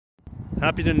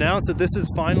Happy to announce that this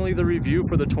is finally the review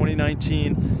for the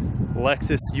 2019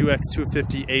 Lexus UX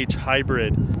 250h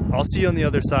Hybrid. I'll see you on the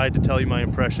other side to tell you my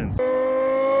impressions.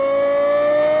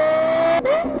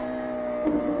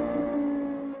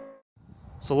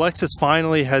 So Lexus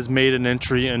finally has made an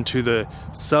entry into the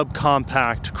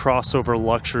subcompact crossover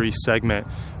luxury segment.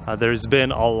 There's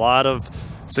been a lot of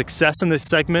success in this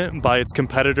segment by its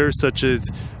competitors such as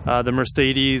the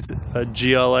Mercedes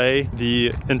GLA,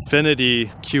 the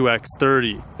Infiniti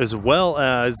QX30, as well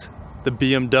as the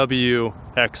BMW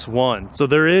X1. So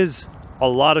there is a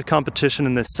lot of competition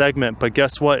in this segment, but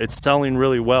guess what? It's selling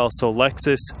really well. So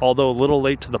Lexus, although a little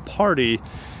late to the party,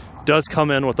 does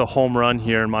come in with a home run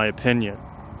here in my opinion.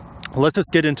 Let's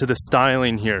just get into the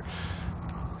styling here.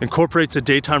 Incorporates the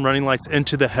daytime running lights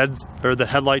into the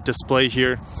headlight display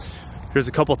here. Here's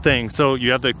a couple things. So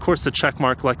you have, of course, the check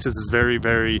mark Lexus is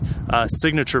very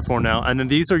signature for now. And then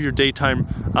these are your daytime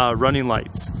running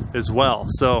lights as well.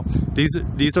 So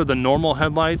these are the normal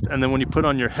headlights. And then when you put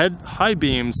on your high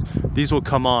beams, these will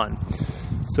come on.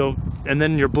 So, and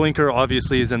then your blinker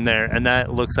obviously is in there, and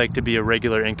that looks like to be a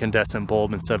regular incandescent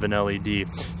bulb instead of an LED.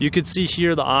 You can see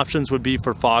here the options would be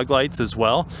for fog lights as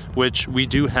well, which we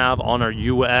do have on our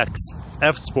UX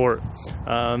F Sport,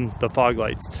 the fog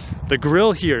lights. The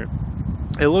grille here,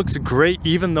 it looks great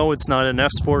even though it's not an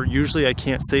F Sport. Usually I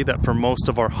can't say that for most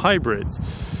of our hybrids.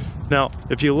 Now,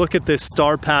 if you look at this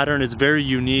star pattern, it's very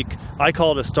unique. I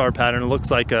call it a star pattern. It looks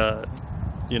like a,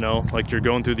 you know, like you're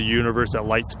going through the universe at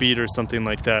light speed or something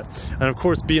like that. And of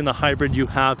course, being the hybrid, you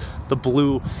have the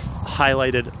blue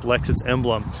highlighted Lexus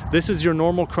emblem. This is your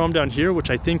normal chrome down here, which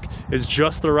I think is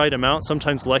just the right amount.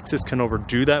 Sometimes Lexus can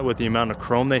overdo that with the amount of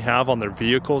chrome they have on their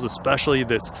vehicles, especially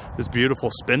this beautiful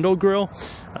spindle grille.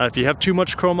 If you have too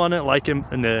much chrome on it, like in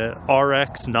the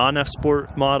RX non-F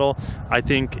Sport model, I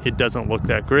think it doesn't look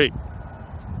that great.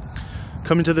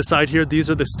 Coming to the side here,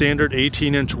 these are the standard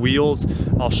 18-inch wheels.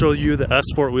 I'll show you the F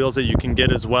Sport wheels that you can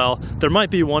get as well. There might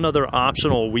be one other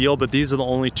optional wheel, but these are the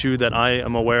only two that I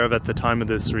am aware of at the time of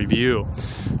this review.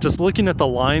 Just looking at the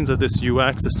lines of this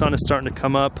UX, the sun is starting to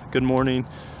come up. Good morning.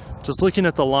 Just looking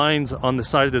at the lines on the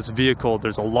side of this vehicle,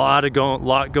 there's a lot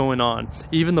going on.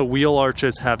 Even the wheel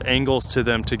arches have angles to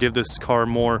them to give this car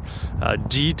more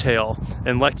detail,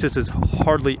 and Lexus is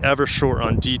hardly ever short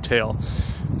on detail.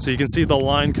 So you can see the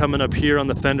line coming up here on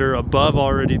the fender above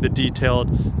already the detailed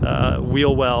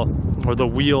wheel well, or the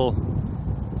wheel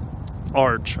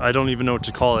arch. I don't even know what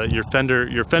to call it. Your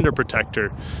fender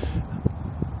protector.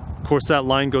 Of course, that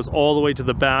line goes all the way to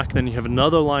the back. Then you have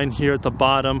another line here at the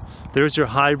bottom. There's your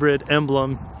hybrid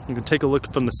emblem. You can take a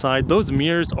look from the side. Those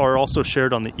mirrors are also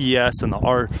shared on the ES and the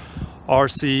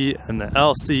RC and the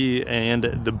LC and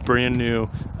the brand new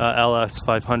LS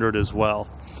 500 as well.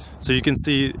 So you can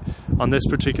see on this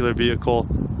particular vehicle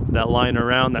that line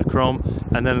around, that chrome,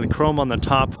 and then the chrome on the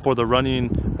top for the running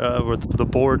with the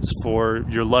boards for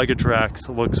your luggage racks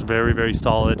looks very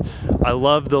solid. I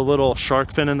love the little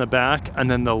shark fin in the back,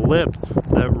 and then the lip,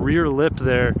 that rear lip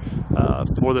there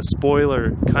for the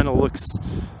spoiler kind of looks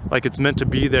like it's meant to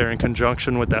be there in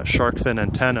conjunction with that shark fin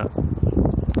antenna.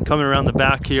 Coming around the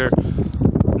back here,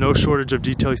 no shortage of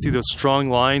detail. You see those strong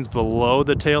lines below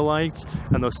the taillights,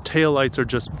 and those taillights are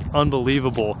just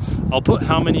unbelievable. I'll put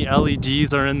how many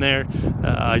LEDs are in there.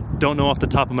 I don't know off the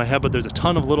top of my head, but there's a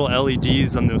ton of little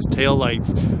LEDs on those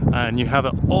taillights, and you have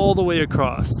it all the way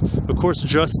across. Of course,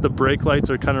 just the brake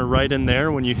lights are kind of right in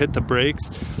there when you hit the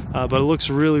brakes, but it looks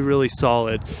really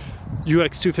solid.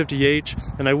 UX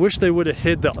 250h, and I wish they would have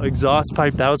hid the exhaust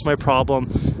pipe. That was my problem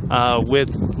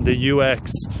with the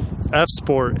UX F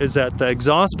Sport, is that the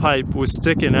exhaust pipe was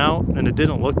sticking out and it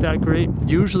didn't look that great.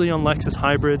 Usually on Lexus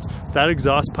hybrids, that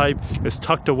exhaust pipe is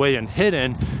tucked away and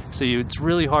hidden, so it's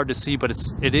really hard to see, but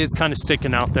it is kind of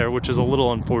sticking out there, which is a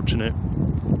little unfortunate.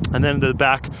 And then the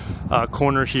back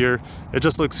corner here, it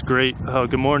just looks great. Oh,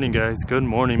 good morning guys, good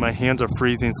morning. My hands are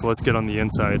freezing, so let's get on the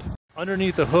inside.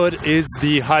 Underneath the hood is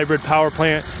the hybrid power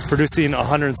plant, producing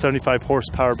 175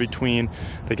 horsepower between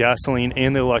the gasoline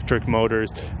and the electric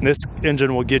motors. And this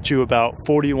engine will get you about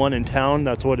 41 in town.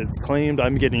 That's what it's claimed.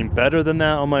 I'm getting better than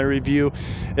that on my review.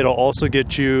 It'll also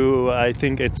get you, I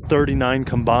think it's 39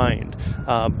 combined.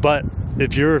 But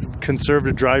if you're a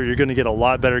conservative driver, you're going to get a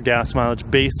lot better gas mileage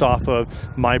based off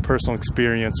of my personal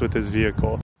experience with this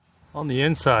vehicle. On the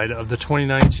inside of the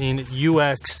 2019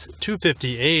 UX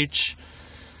 250h,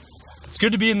 it's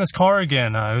good to be in this car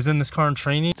again. I was in this car in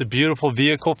training. It's a beautiful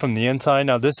vehicle from the inside.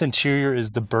 Now this interior is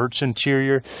the birch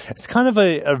interior. It's kind of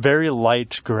a very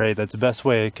light gray. That's the best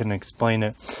way I can explain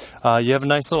it. You have a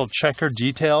nice little checker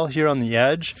detail here on the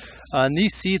edge. And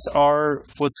these seats are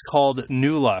what's called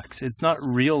New Lux. It's not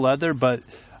real leather, but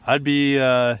I'd be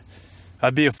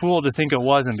I'd be a fool to think it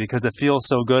wasn't because it feels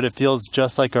so good. It feels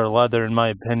just like our leather in my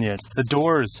opinion. The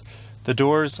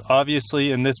doors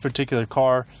obviously in this particular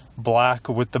car, black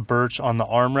with the birch on the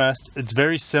armrest. It's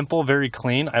very simple, very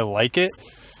clean. I like it.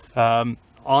 On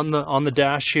the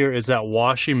dash here is that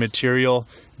washi material,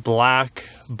 black,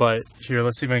 but here,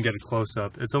 let's see if I can get a close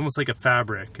up. It's almost like a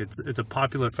fabric. It's a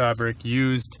popular fabric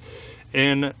used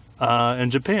in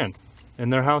Japan in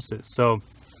their houses. So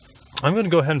I'm going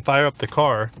to go ahead and fire up the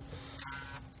car.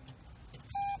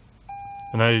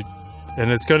 And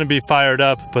it's going to be fired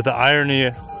up, but the irony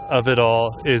of it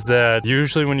all is that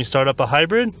usually when you start up a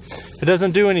hybrid, it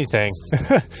doesn't do anything.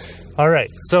 All right,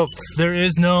 so there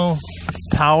is no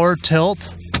power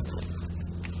tilt,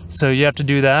 so you have to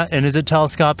do that. And is it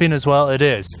telescoping as well? It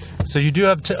is. So you do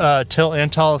have tilt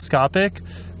and telescopic,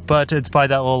 but it's by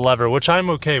that little lever, which I'm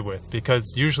okay with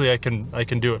because usually I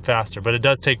can do it faster, but it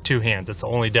does take two hands. It's the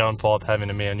only downfall of having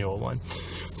a manual one.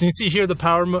 So you see here the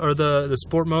power or the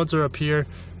sport modes are up here,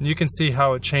 and you can see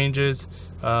how it changes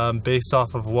based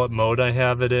off of what mode I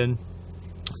have it in.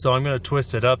 So I'm going to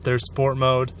twist it up. There's sport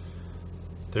mode,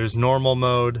 there's normal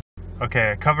mode.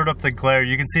 Okay, I covered up the glare.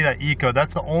 You can see that eco.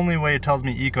 That's the only way it tells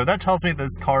me eco. That tells me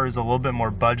this car is a little bit more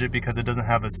budget because it doesn't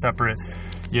have a separate,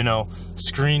 you know,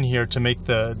 screen here to make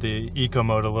the eco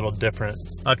mode a little different.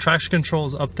 Traction control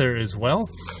is up there as well.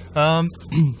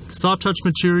 Soft touch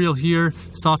material here,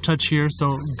 soft touch here.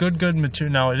 So good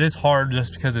material. Now it is hard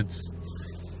just because it's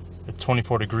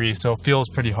 24 degrees, so it feels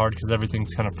pretty hard because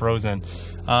everything's kind of frozen.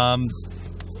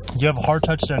 You have a hard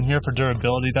touch down here for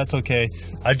durability. That's okay.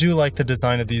 I do like the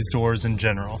design of these doors in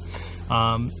general.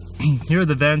 Here are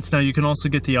the vents. Now you can also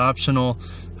get the optional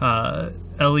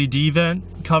LED vent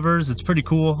covers. It's pretty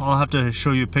cool. I'll have to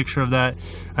show you a picture of that.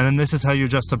 And then this is how you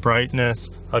adjust the brightness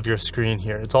of your screen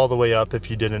here. It's all the way up if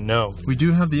you didn't know. We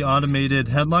do have the automated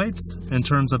headlights in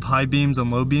terms of high beams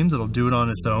and low beams. It'll do it on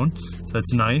its own. So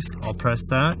that's nice. I'll press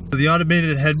that. So the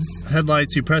automated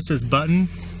headlights, you press this button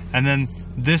and then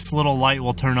this little light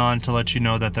will turn on to let you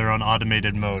know that they're on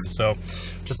automated mode. So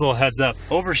just a little heads up.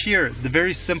 Over here, the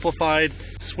very simplified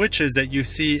switches that you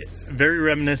see, very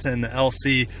reminiscent in the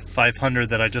LC 500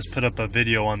 that I just put up a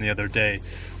video on the other day.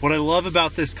 What I love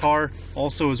about this car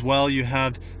also as well, you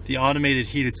have the automated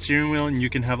heated steering wheel, and you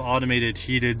can have automated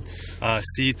heated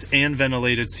seats and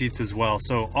ventilated seats as well.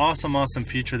 So awesome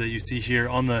feature that you see here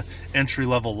on the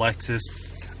entry-level Lexus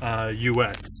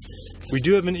UX. We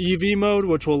do have an EV mode,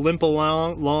 which will limp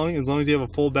along as long as you have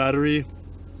a full battery.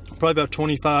 Probably about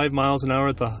 25 miles an hour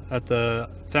at the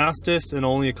fastest, and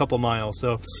only a couple miles.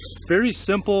 So very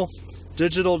simple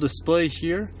digital display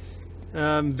here.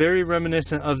 Very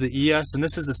reminiscent of the ES, and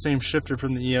this is the same shifter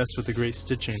from the ES with the great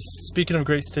stitching. Speaking of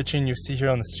great stitching, you see here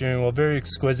on the steering wheel, very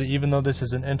exquisite. Even though this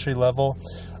is an entry level,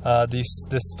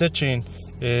 the stitching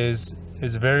is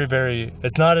very,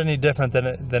 it's not any different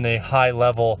than a high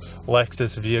level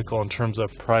Lexus vehicle in terms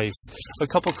of price. A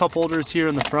couple cup holders here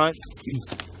in the front.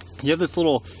 You have this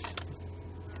little,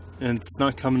 and it's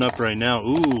not coming up right now.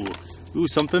 Ooh,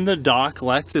 something to dock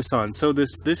Lexus on. So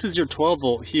this is your 12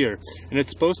 volt here, and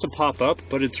it's supposed to pop up,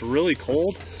 but it's really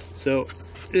cold. So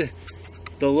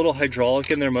the little hydraulic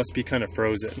in there must be kind of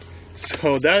frozen.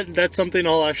 So that's something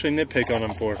I'll actually nitpick on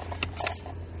them for.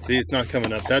 See, it's not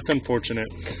coming up. That's unfortunate.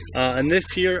 And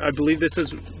this here, I believe this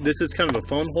is kind of a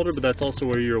phone holder, but that's also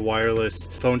where your wireless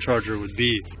phone charger would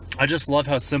be. I just love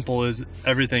how simple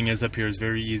everything is up here. It's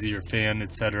very easy, your fan,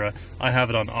 etc. I have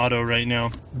it on auto right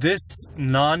now. This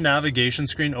non-navigation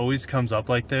screen always comes up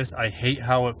like this. I hate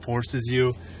how it forces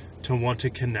you to want to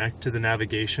connect to the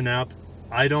navigation app.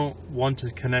 I don't want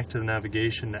to connect to the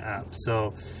navigation app,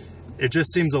 so it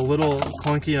just seems a little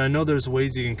clunky. And I know there's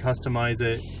ways you can customize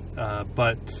it,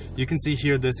 but you can see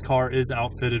here this car is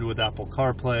outfitted with Apple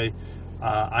CarPlay.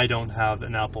 I don't have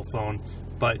an Apple phone,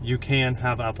 but you can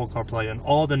have Apple CarPlay on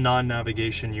all the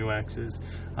non-navigation UXs.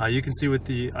 You can see with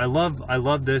I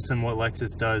love this and what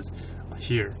Lexus does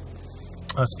here.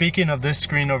 Speaking of this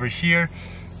screen over here,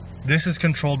 this is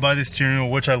controlled by the steering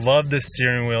wheel, which I love this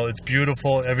steering wheel. It's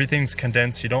beautiful. Everything's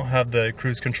condensed. You don't have the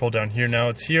cruise control down here. Now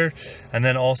it's here. And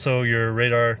then also your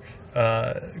radar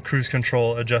cruise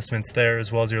control adjustments there,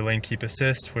 as well as your lane keep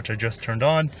assist, which I just turned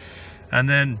on. And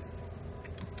then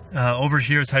over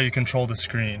here is how you control the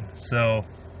screen. So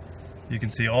you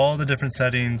can see all the different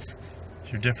settings,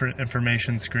 your different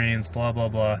information screens, blah, blah,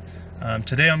 blah.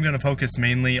 Today I'm going to focus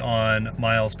mainly on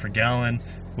miles per gallon,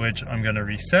 which I'm going to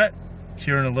reset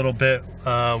here in a little bit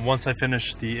once I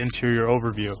finish the interior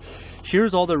overview.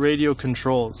 Here's all the radio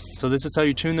controls. So this is how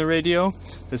you tune the radio,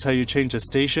 this is how you change the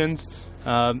stations,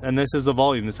 and this is the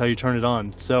volume, this is how you turn it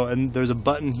on. So, and there's a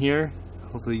button here,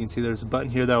 hopefully you can see there's a button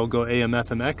here that will go AM,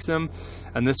 FM, XM,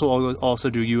 and this will also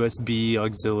do USB,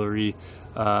 auxiliary,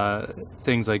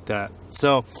 things like that.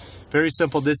 So very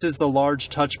simple. This is the large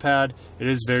touchpad. It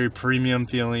is very premium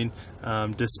feeling,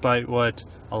 despite what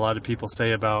a lot of people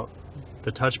say about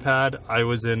the touchpad. I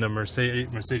was in a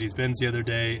Mercedes-Benz the other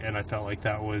day, and I felt like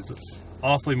that was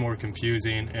awfully more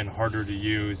confusing and harder to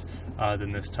use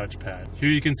than this touchpad. Here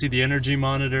you can see the energy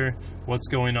monitor, what's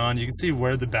going on. You can see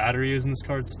where the battery is in this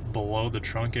car. It's below the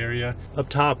trunk area. Up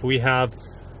top we have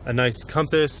a nice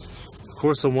compass, of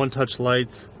course the one-touch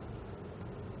lights,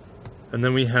 and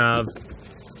then we have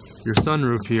your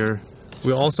sunroof here.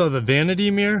 We also have a vanity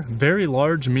mirror, very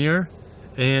large mirror,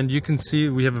 and you can see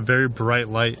we have a very bright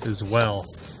light as well.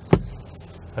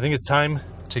 I think it's time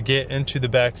to get into the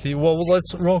back seat. Well,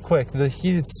 let's real quick. The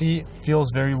heated seat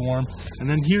feels very warm, and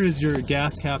then here is your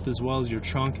gas cap as well as your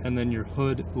trunk, and then your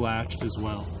hood latch as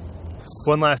well.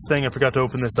 One last thing, I forgot to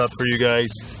open this up for you guys.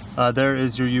 There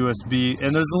is your USB,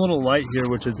 and there's a little light here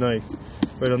which is nice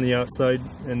right on the outside,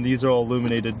 and these are all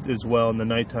illuminated as well in the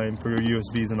nighttime for your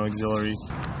USBs and auxiliary.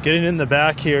 Getting in the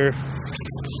back here,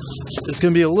 it's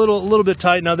going to be a little bit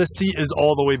tight. Now this seat is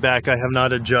all the way back. I have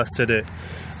not adjusted it.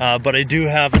 But I do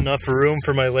have enough room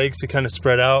for my legs to kind of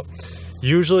spread out.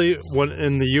 Usually when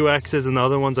in the UXs and the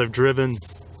other ones I've driven,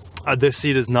 this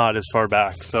seat is not as far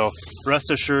back. So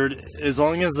rest assured, as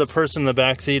long as the person in the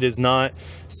back seat is not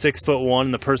 6'1"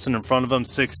 and the person in front of them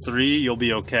 6'3", you'll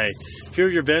be okay. Here are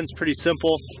your vents, pretty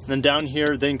simple. And then down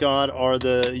here, thank God, are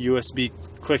the USB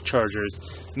quick chargers.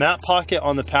 Mat pocket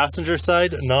on the passenger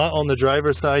side, not on the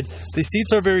driver's side. The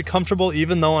seats are very comfortable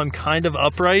even though I'm kind of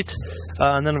upright.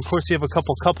 And then of course you have a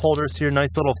couple cup holders here,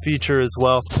 nice little feature as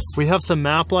well. We have some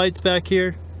map lights back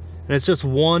here, and it's just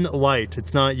one light.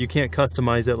 It's not, you can't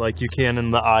customize it like you can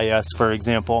in the IS, for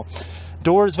example.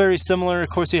 Doors very similar. Of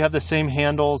course you have the same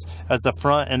handles as the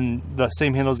front and the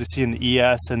same handles you see in the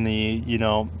ES and the, you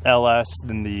know, LS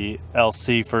and the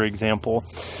LC, for example.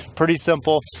 Pretty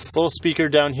simple. Little speaker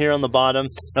down here on the bottom.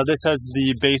 Now this has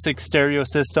the basic stereo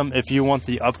system. If you want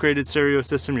the upgraded stereo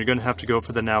system, you're going to have to go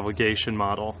for the navigation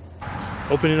model.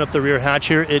 Opening up the rear hatch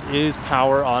here, it is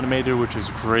power automated, which is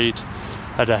great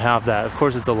to have that. Of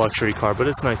course it's a luxury car, but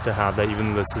it's nice to have that even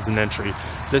though this is an entry.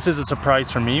 This is a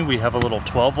surprise for me. We have a little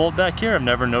 12 volt back here. I've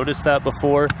never noticed that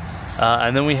before.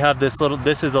 And then we have this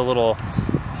is a little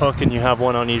hook, and you have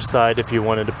one on each side if you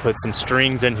wanted to put some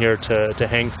strings in here to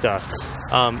hang stuff.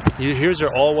 Here's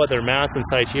your all-weather mats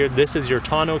inside here. This is your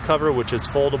tonneau cover, which is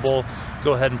foldable.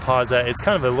 Go ahead and pause that. It's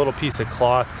kind of a little piece of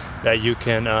cloth that you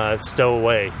can stow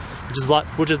away,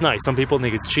 which is nice. Some people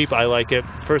think it's cheap. I like it.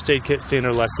 First aid kit,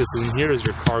 standard Lexus, and here is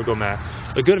your cargo mat.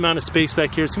 A good amount of space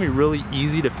back here. It's gonna be really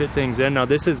easy to fit things in. Now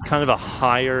this is kind of a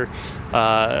higher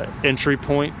entry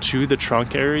point to the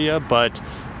trunk area, but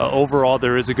overall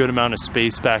there is a good amount of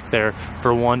space back there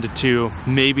for 1 to 2,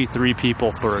 maybe 3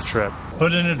 people for a trip.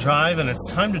 Put in a drive, and it's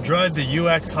time to drive the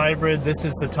UX Hybrid. This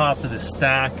is the top of the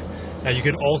stack. Now you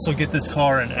could also get this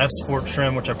car in F-Sport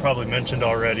trim, which I probably mentioned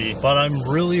already, but I'm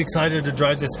really excited to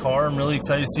drive this car. I'm really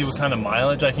excited to see what kind of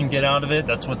mileage I can get out of it.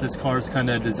 That's what this car is kind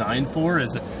of designed for,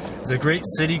 is a great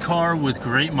city car with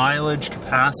great mileage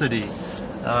capacity.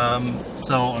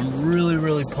 So I'm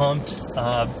really pumped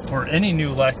for any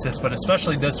new Lexus, but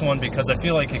especially this one because I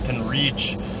feel like it can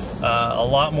reach a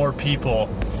lot more people.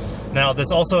 Now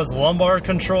this also has lumbar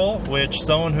control, which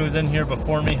someone who's in here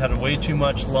before me had way too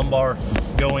much lumbar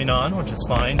going on, which is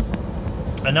fine.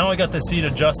 And now I got the seat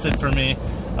adjusted for me,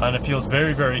 and it feels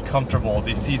very comfortable.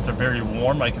 These seats are very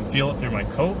warm. I can feel it through my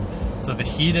coat. So the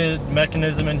heated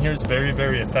mechanism in here is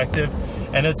very effective,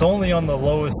 and it's only on the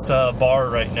lowest bar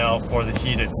right now for the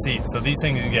heated seat. So these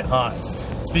things can get hot.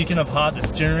 Speaking of hot, the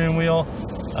steering wheel,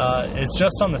 it's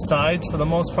just on the sides for the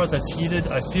most part that's heated.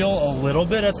 I feel a little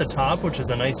bit at the top, which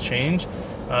is a nice change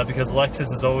because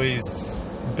Lexus has always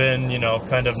been, you know,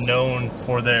 kind of known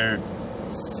for their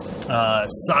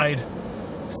side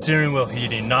steering wheel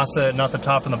heating, not the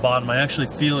top and the bottom. I actually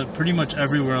feel it pretty much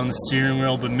everywhere on the steering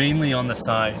wheel, but mainly on the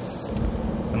sides.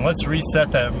 And let's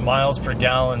reset that miles per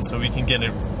gallon so we can get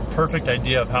a perfect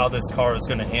idea of how this car is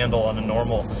going to handle on a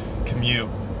normal commute.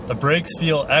 The brakes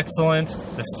feel excellent.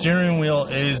 The steering wheel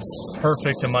is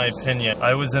perfect in my opinion.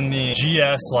 I was in the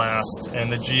GS last,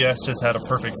 and the GS just had a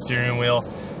perfect steering wheel.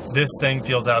 This thing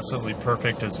feels absolutely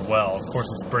perfect as well. Of course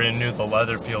it's brand new, the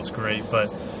leather feels great,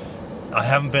 but I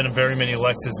haven't been in very many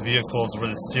Lexus vehicles where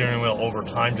the steering wheel over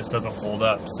time just doesn't hold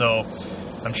up. So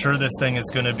I'm sure this thing is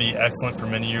going to be excellent for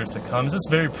many years to come. It's just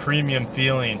very premium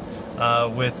feeling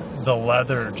with the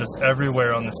leather just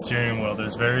everywhere on the steering wheel.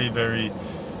 There's very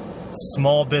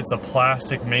small bits of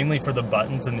plastic, mainly for the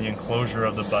buttons and the enclosure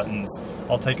of the buttons.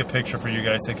 I'll take a picture for you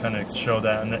guys to kind of show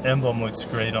that, and the emblem looks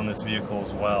great on this vehicle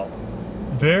as well.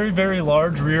 Very, very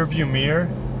large rear view mirror.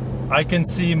 I can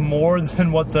see more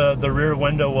than what the rear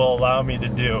window will allow me to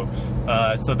do.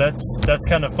 So that's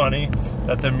kind of funny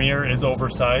that the mirror is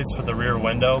oversized for the rear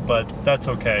window, but that's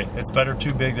okay. It's better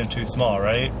too big than too small,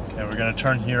 right? Okay, we're gonna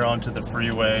turn here onto the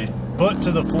freeway. Foot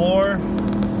to the floor.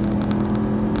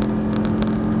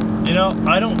 You know,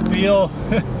 I don't feel,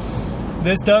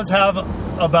 this does have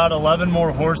about 11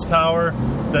 more horsepower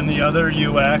than the other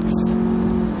UX.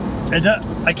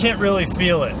 I can't really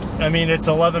feel it. I mean, it's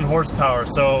 11 horsepower,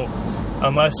 so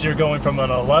unless you're going from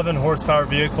an 11 horsepower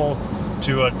vehicle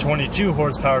to a 22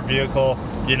 horsepower vehicle,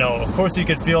 you know, of course you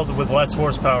could feel it with less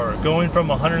horsepower. Going from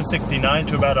 169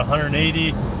 to about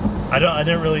 180, I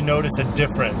didn't really notice a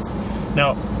difference.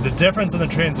 Now, the difference in the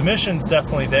transmission's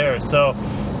definitely there. So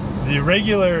the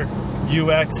regular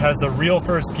UX has the real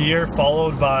first gear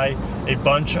followed by a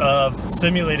bunch of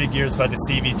simulated gears by the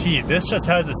CVT. This just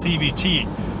has a CVT,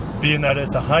 being that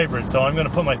it's a hybrid. So I'm going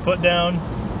to put my foot down,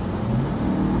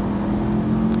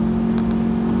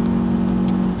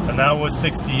 and that was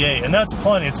 68, and that's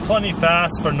plenty. It's plenty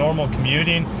fast for normal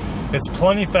commuting. It's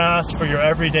plenty fast for your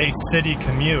everyday city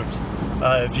commute.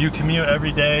 If you commute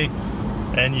every day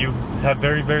and you have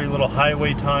very, very little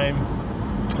highway time,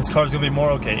 this car's gonna be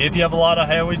more okay. If you have a lot of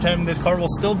highway time, this car will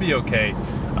still be okay.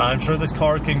 I'm sure this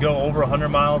car can go over 100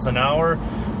 miles an hour,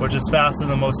 which is faster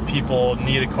than most people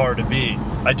need a car to be.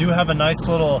 I do have a nice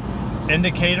little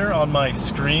indicator on my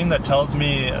screen that tells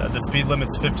me the speed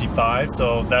limit's 55,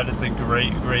 so that is a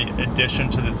great addition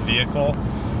to this vehicle.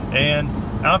 And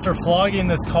after flogging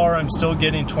this car, I'm still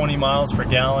getting 20 miles per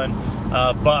gallon,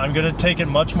 but I'm going to take it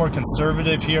much more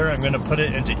conservative here. I'm going to put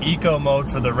it into eco mode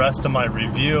for the rest of my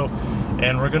review,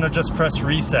 and we're going to just press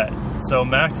reset. So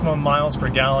maximum miles per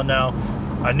gallon now.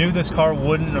 I knew this car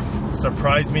wouldn't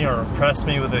surprise me or impress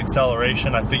me with the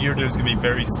acceleration. I figured it was going to be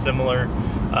very similar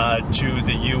to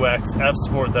the UX F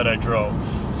Sport that I drove.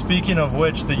 Speaking of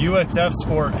which, the UX F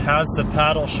Sport has the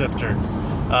paddle shifters.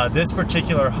 This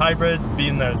particular hybrid,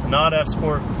 being that it's not F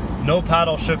Sport, no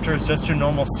paddle shifters, just your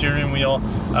normal steering wheel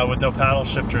with no paddle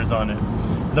shifters on it.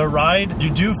 The ride,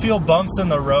 you do feel bumps in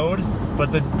the road,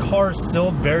 but the car is still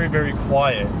very, very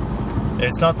quiet.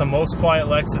 It's not the most quiet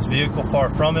Lexus vehicle, far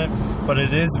from it, but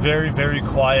it is very, very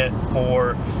quiet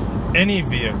for any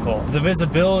vehicle. The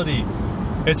visibility,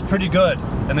 it's pretty good.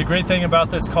 And the great thing about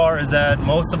this car is that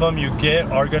most of them you get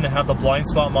are going to have the blind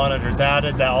spot monitors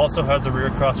added. That also has a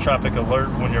rear cross traffic alert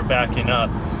when you're backing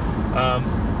up.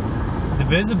 The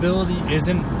visibility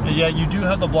isn't, yeah, you do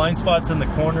have the blind spots in the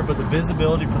corner, but the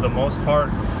visibility for the most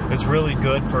part is really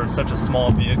good for such a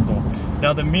small vehicle.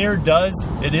 Now the mirror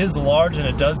it is large and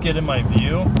it does get in my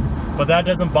view, but that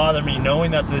doesn't bother me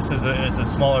knowing that this is a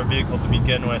smaller vehicle to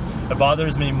begin with. It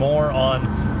bothers me more on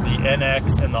the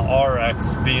NX and the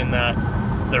RX, being that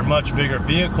they're much bigger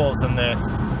vehicles than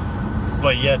this,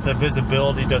 but yet the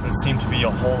visibility doesn't seem to be a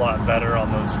whole lot better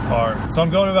on those cars. So I'm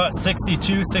going about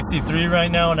 62, 63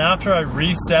 right now, and after I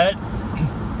reset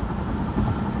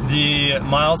the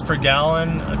miles per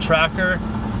gallon tracker,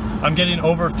 I'm getting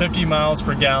over 50 miles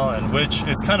per gallon, which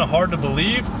is kind of hard to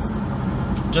believe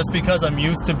just because I'm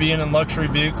used to being in luxury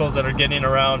vehicles that are getting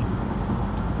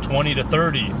around 20 to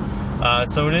 30.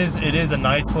 So it is a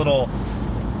nice little,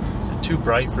 is it too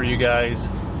bright for you guys?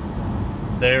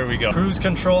 There we go. Cruise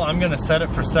control, I'm gonna set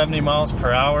it for 70 miles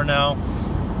per hour now.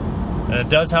 And it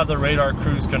does have the radar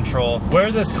cruise control.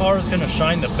 Where this car is gonna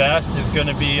shine the best is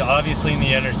gonna be obviously in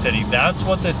the inner city. That's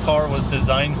what this car was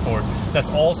designed for. That's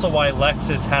also why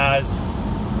Lexus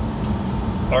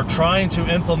are trying to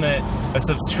implement a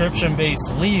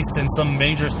subscription-based lease in some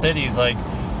major cities. Like,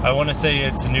 I wanna say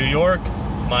it's New York,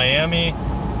 Miami,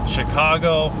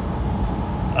 Chicago,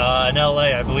 and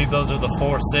LA. I believe those are the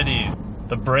 4 cities.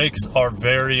 The brakes are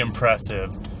very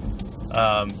impressive.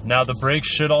 Now the brakes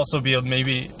should also be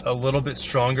maybe a little bit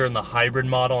stronger in the hybrid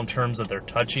model in terms of their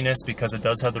touchiness, because it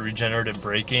does have the regenerative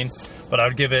braking, but I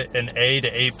would give it an A to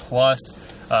A+.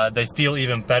 They feel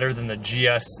even better than the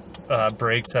GS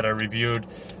brakes that I reviewed.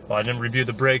 Well, I didn't review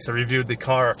the brakes, I reviewed the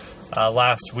car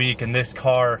last week, and this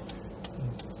car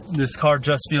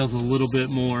just feels a little bit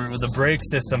more, the brake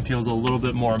system feels a little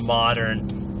bit more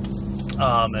modern.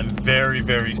 And very,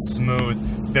 very smooth,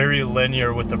 very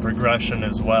linear with the progression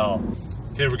as well.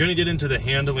 Okay, we're going to get into the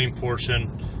handling portion,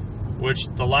 which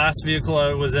the last vehicle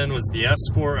I was in was the F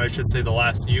Sport. I should say the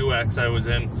last UX I was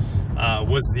in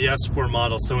was the F Sport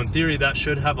model. So in theory, that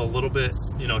should have a little bit,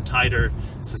 you know, tighter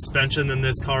suspension than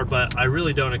this car, but I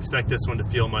really don't expect this one to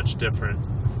feel much different.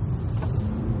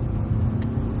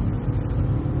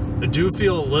 I do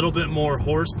feel a little bit more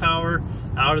horsepower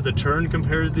out of the turn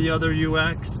compared to the other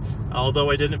UX,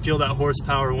 although I didn't feel that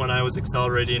horsepower when I was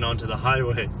accelerating onto the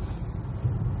highway.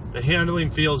 The handling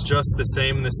feels just the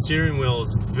same, and the steering wheel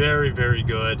is very, very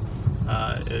good.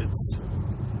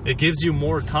 It gives you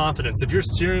more confidence. If your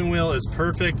steering wheel is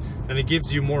perfect, then it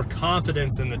gives you more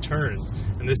confidence in the turns.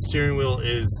 And this steering wheel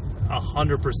is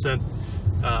 100%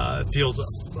 feels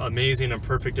amazing and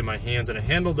perfect in my hands, and it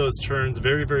handled those turns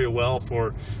very, very well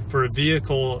for a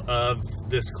vehicle of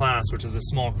this class, which is a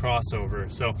small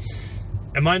crossover. So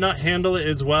it might not handle it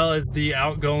as well as the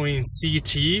outgoing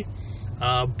CT,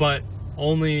 but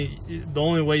the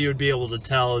only way you would be able to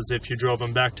tell is if you drove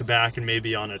them back to back and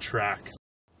maybe on a track.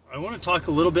 I want to talk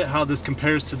a little bit how this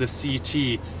compares to the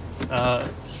CT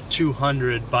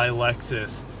 200 by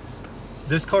Lexus.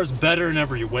 This car's better in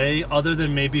every way other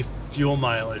than maybe fuel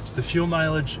mileage. The fuel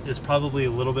mileage is probably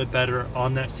a little bit better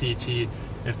on that CT.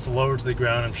 It's lower to the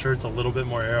ground. I'm sure it's a little bit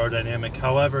more aerodynamic.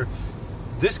 However,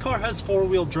 this car has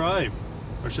four-wheel drive,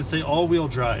 or I should say all-wheel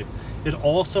drive. It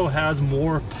also has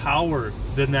more power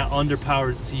than that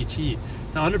underpowered CT.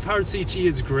 The underpowered CT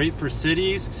is great for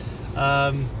cities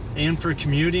and for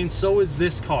commuting. So is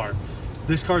this car.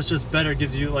 This car is just better. It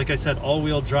gives you, like I said,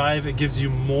 all-wheel drive. It gives you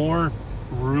more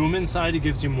room inside. It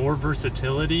gives you more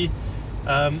versatility,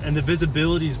 and the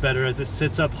visibility is better as it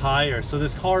sits up higher. So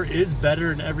this car is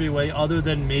better in every way other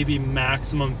than maybe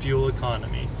maximum fuel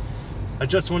economy. I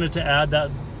just wanted to add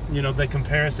that, the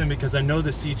comparison, because I know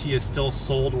the CT is still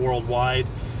sold worldwide.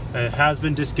 It has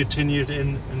been discontinued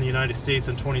in the United States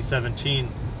in 2017,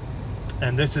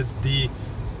 and this is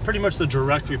pretty much the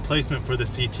direct replacement for the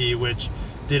CT, which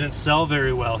didn't sell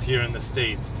very well here in the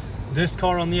States. This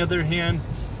car, on the other hand,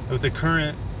 with the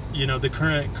current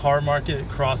car market,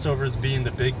 crossovers being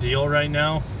the big deal right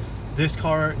now, this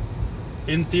car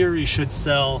in theory should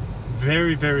sell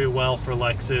very, very well for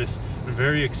Lexus. I'm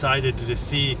very excited to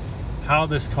see how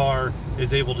this car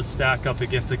is able to stack up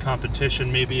against the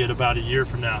competition maybe at about a year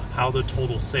from now, how the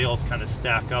total sales kind of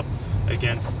stack up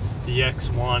against the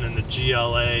X1 and the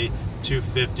GLA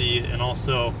 250, and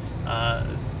also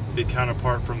the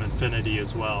counterpart from Infiniti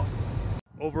as well.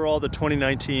 Overall, the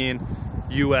 2019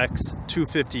 UX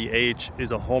 250H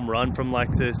is a home run from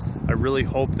Lexus. I really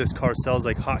hope this car sells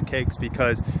like hotcakes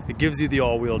because it gives you the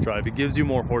all-wheel drive, it gives you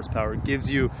more horsepower, it gives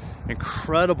you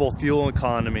incredible fuel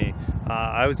economy.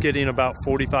 I was getting about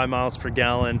 45 miles per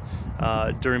gallon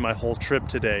during my whole trip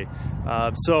today.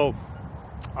 So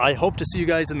I hope to see you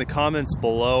guys in the comments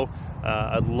below.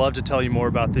 I'd love to tell you more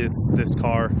about this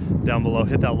car down below.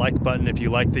 Hit that like button if you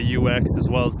like the UX as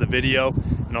well as the video,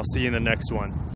 and I'll see you in the next one.